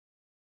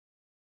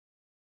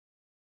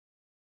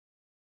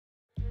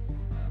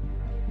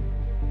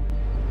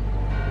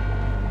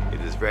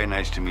very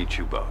nice to meet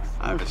you both.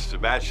 I'm Mr.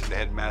 Sebastian, the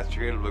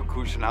headmaster here at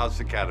Locution House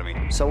Academy.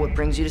 So what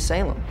brings you to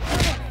Salem?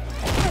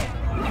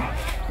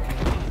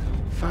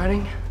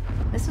 Fighting?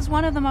 This is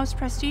one of the most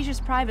prestigious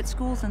private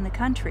schools in the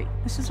country.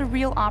 This is a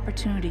real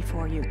opportunity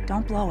for you.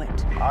 Don't blow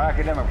it. Our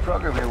academic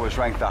program here was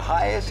ranked the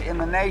highest in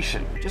the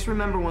nation. Just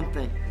remember one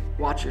thing.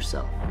 Watch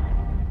yourself.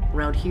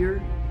 Around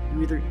here,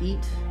 you either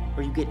eat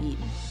or you get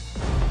eaten.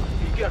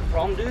 You got a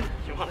problem, dude?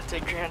 You want to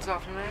take your hands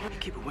off of me?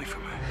 Keep away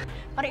from her.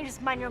 Why don't you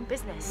just mind your own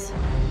business?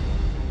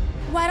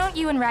 Why don't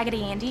you and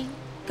Raggedy Andy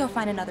go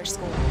find another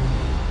school?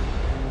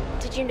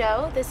 Did you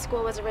know this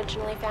school was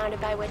originally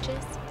founded by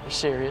witches? You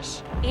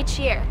serious? Each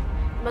year,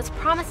 the most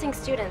promising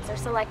students are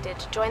selected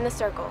to join the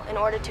circle in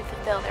order to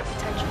fulfill their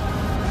potential.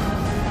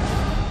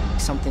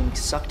 Something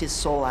sucked his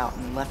soul out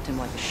and left him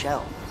like a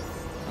shell,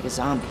 like a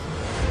zombie.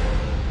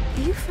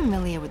 Are you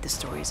familiar with the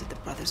stories of the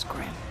Brothers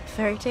Grimm?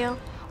 Fairy tale?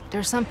 There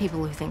are some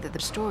people who think that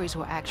the stories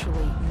were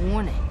actually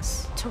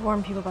warnings. To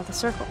warn people about the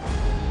circle.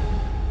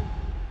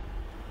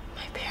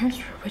 My parents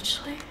were witch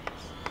slayers?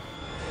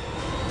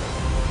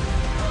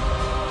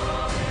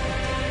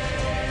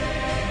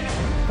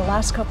 The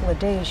last couple of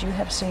days, you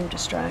have seemed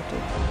distracted.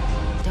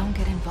 Don't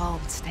get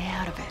involved. Stay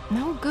out of it.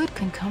 No good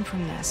can come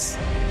from this.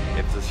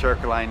 If the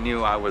circle I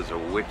knew I was a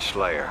witch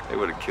slayer, they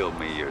would have killed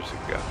me years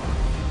ago.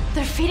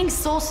 They're feeding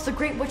souls to the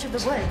Great Witch of the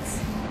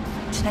Woods.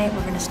 Tonight,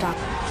 we're gonna stop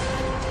her.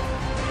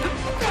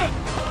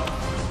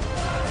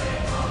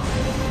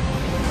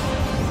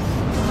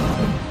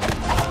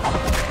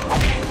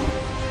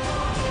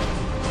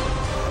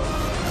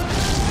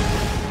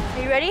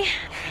 Are you ready?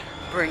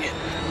 Bring it.